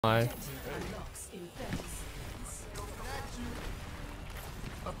Why?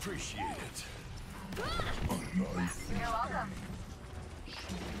 Appreciate it. You're welcome.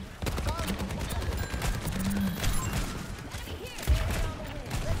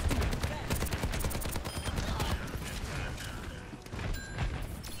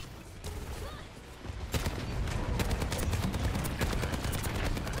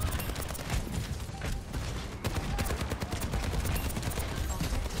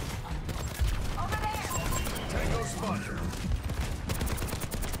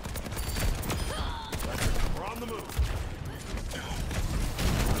 We're on the move.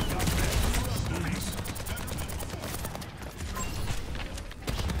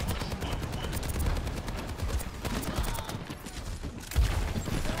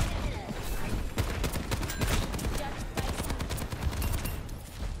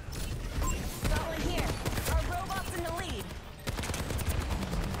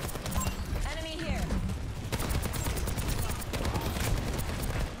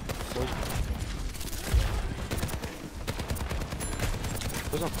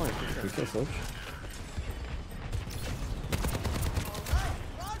 Where's our point? We kill Switch.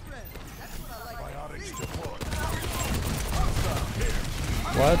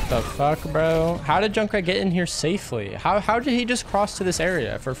 What the fuck, bro? How did Junkrat get in here safely? How did he just cross to this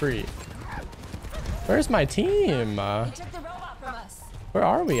area for free? Where's my team? Where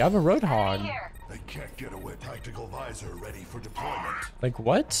are we? I have a Roadhog. They can't get away. Tactical visor ready for deployment. Like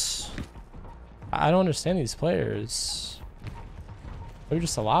what? I don't understand these players. We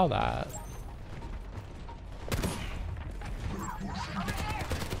just allow that.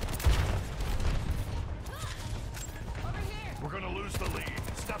 We're gonna lose the lead.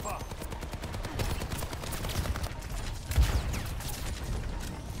 Step up.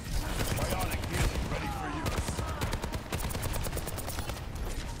 Bionic healing ready for use.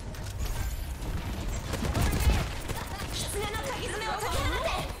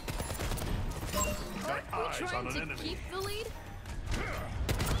 Got eyes on an enemy. Keep the lead?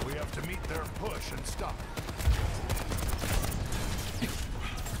 We have to meet their push and stop it.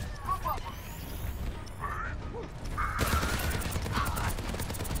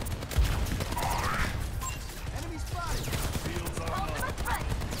 Enemy spotted. Fields online.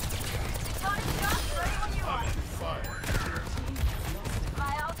 I'm in fire.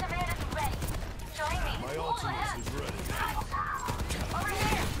 My ultimate is ready. Join me. My ultimate is ready. Over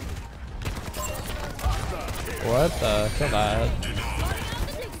here. What the? Kill that.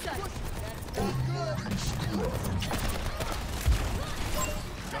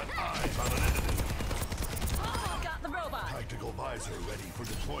 Got eyes on an enemy. Got the robot. Tactical visor ready for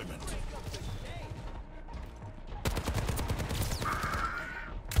deployment.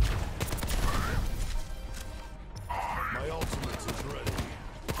 My ultimate is ready.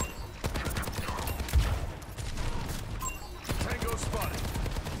 Tango spotted.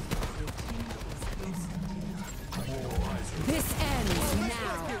 This ends now.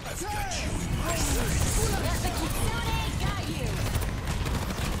 I've got you in my sights. Let the Kitsune guide you.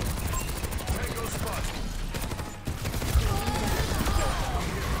 Tango spotted.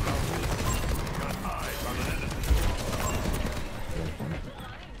 Got eyes on an enemy.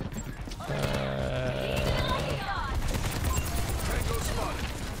 Tango spotted.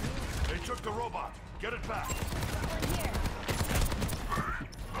 They took the robot. Get it back.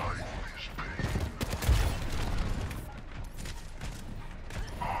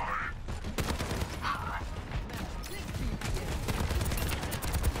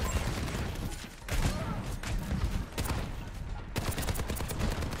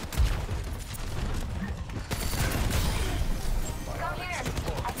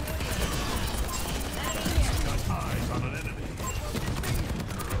 Eyes on an enemy.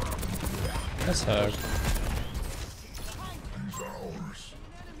 That's hook.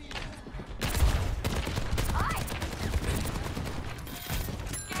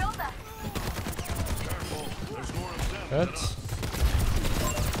 Careful. There's more of them. Good.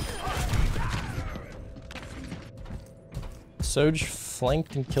 Soj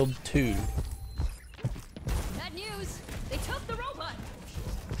flanked and killed 2. Bad news. They took the robot.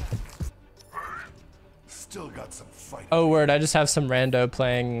 Still got some fight. Oh word, I just have some rando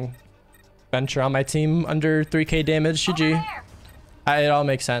playing Venture on my team under 3k damage. GG. It all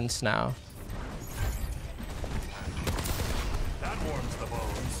makes sense now. That warms the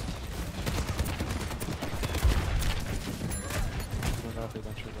bones.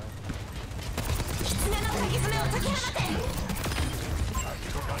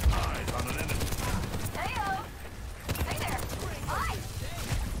 Tactical got eyes on an enemy. Hey-o. Hey there. Hi.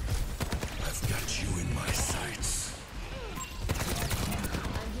 I've got you in my sights.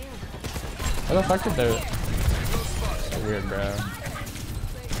 I'm How the fuck did they? So weird, bro.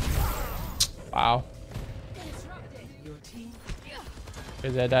 Wow.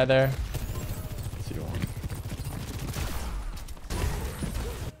 Did they die there?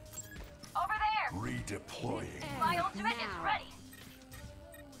 Over there. Redeploying. My ultimate is ready.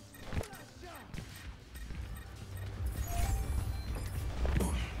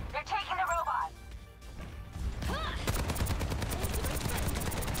 They're taking the robot.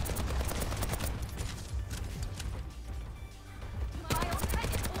 My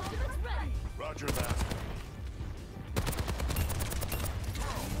ultimate is ready. Roger that.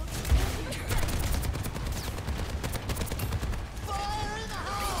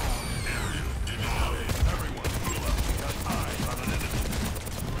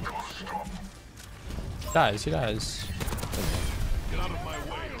 Dies, he dies. Get out of my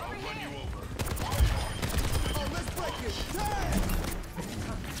way or I'll run you over.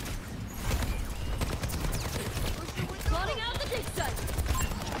 Plotting out the dig site.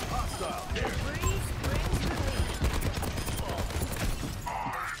 Hostile, here.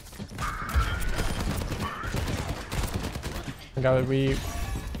 God, we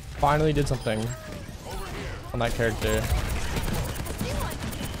finally did something on that character.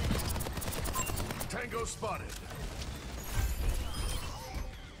 Tango spotted.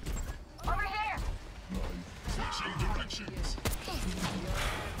 Over here. Switching directions.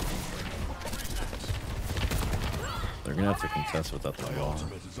 They're gonna have to contest without the My wall.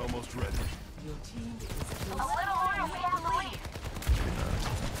 ultimate is almost ready. A little more and we have the lead.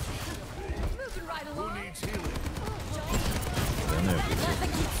 Moving right Who along. needs healing? Then they have to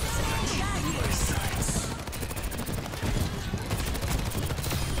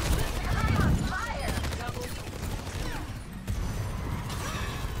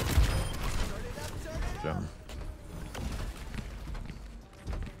jump.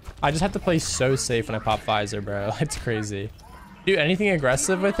 I just have to play so safe when I pop Pfizer, bro. It's crazy. Do anything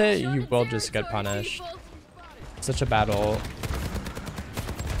aggressive with it, you will just get punished. Such a bad ult.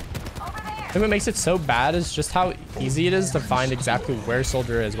 I think what makes it so bad is just how easy it is to find exactly where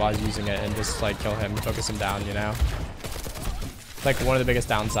Soldier is while he's using it and just like kill him, focus him down, you know? Like one of the biggest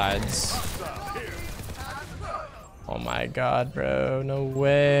downsides. Oh my god, bro. No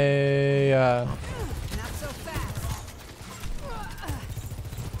way.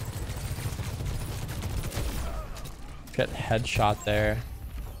 Get headshot there.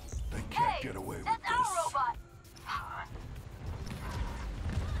 They can't get away with That's our this. robot.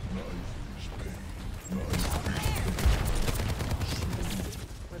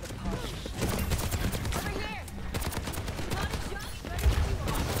 Over here.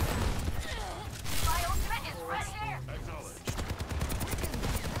 My ultimate is ready here. Acknowledged.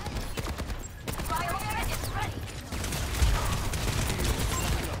 My ultimate is ready.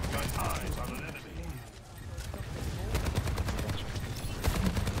 Got eyes on an enemy.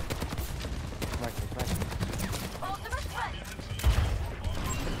 Ultimate's ready.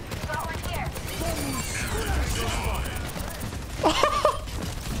 Got one here.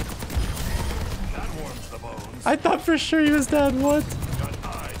 That warms the bones. I thought for sure he was dead. What? Got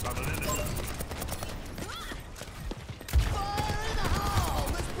eyes on an enemy.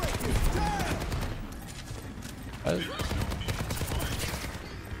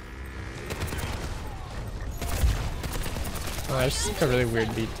 Oh, that's just a really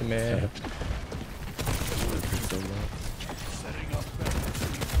weird beat to me.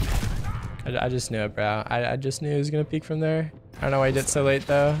 I just knew it, bro. I just knew he was gonna peek from there. I don't know why he did so late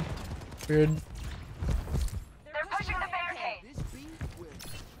though. Weird. They're pushing the barricade.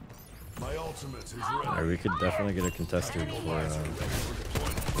 My ultimate is ready. Alright, we could definitely get a contested before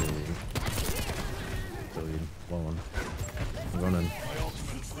the lead. Well, one. I'm going in. I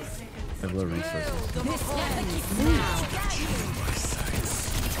have low resources.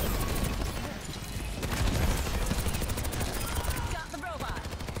 Got the robot.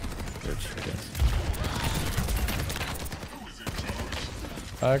 Bitch, I guess.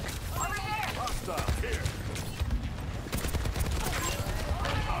 Fuck. Over here. Hostile, here.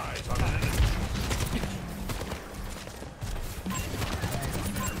 Eyes on an enemy.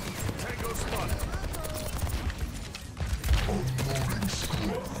 Tango spotted.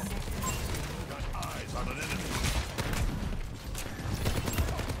 Got eyes on an enemy.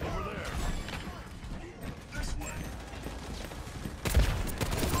 Over there. This way.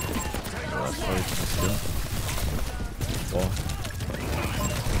 Last fight, let's go. Wall.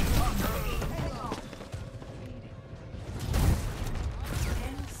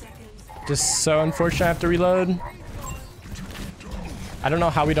 Just so unfortunate I have to reload. I don't know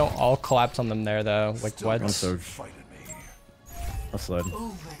how we don't all collapse on them there though. Like what? I'm so Fighting me. I'll slide.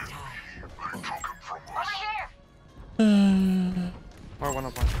 Over here! Or one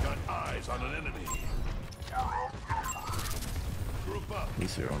up on. Got eyes on an enemy. Group up.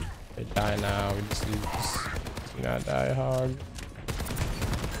 He's here on. They die now. We just do not die, hog.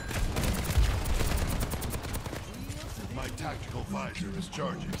 My tactical visor is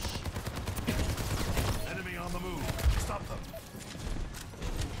charging. Enemy on the move. Stop them.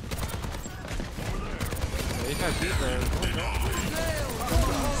 Over there. They got beat there.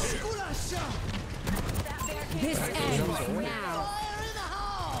 This ends now.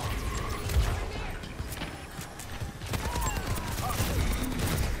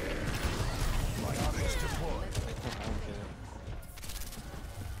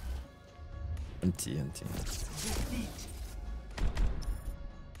 NT.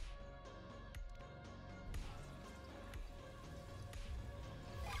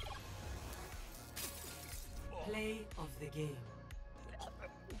 Play of the game.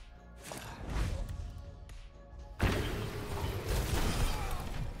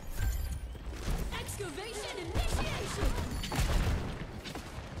 Excavation initiation.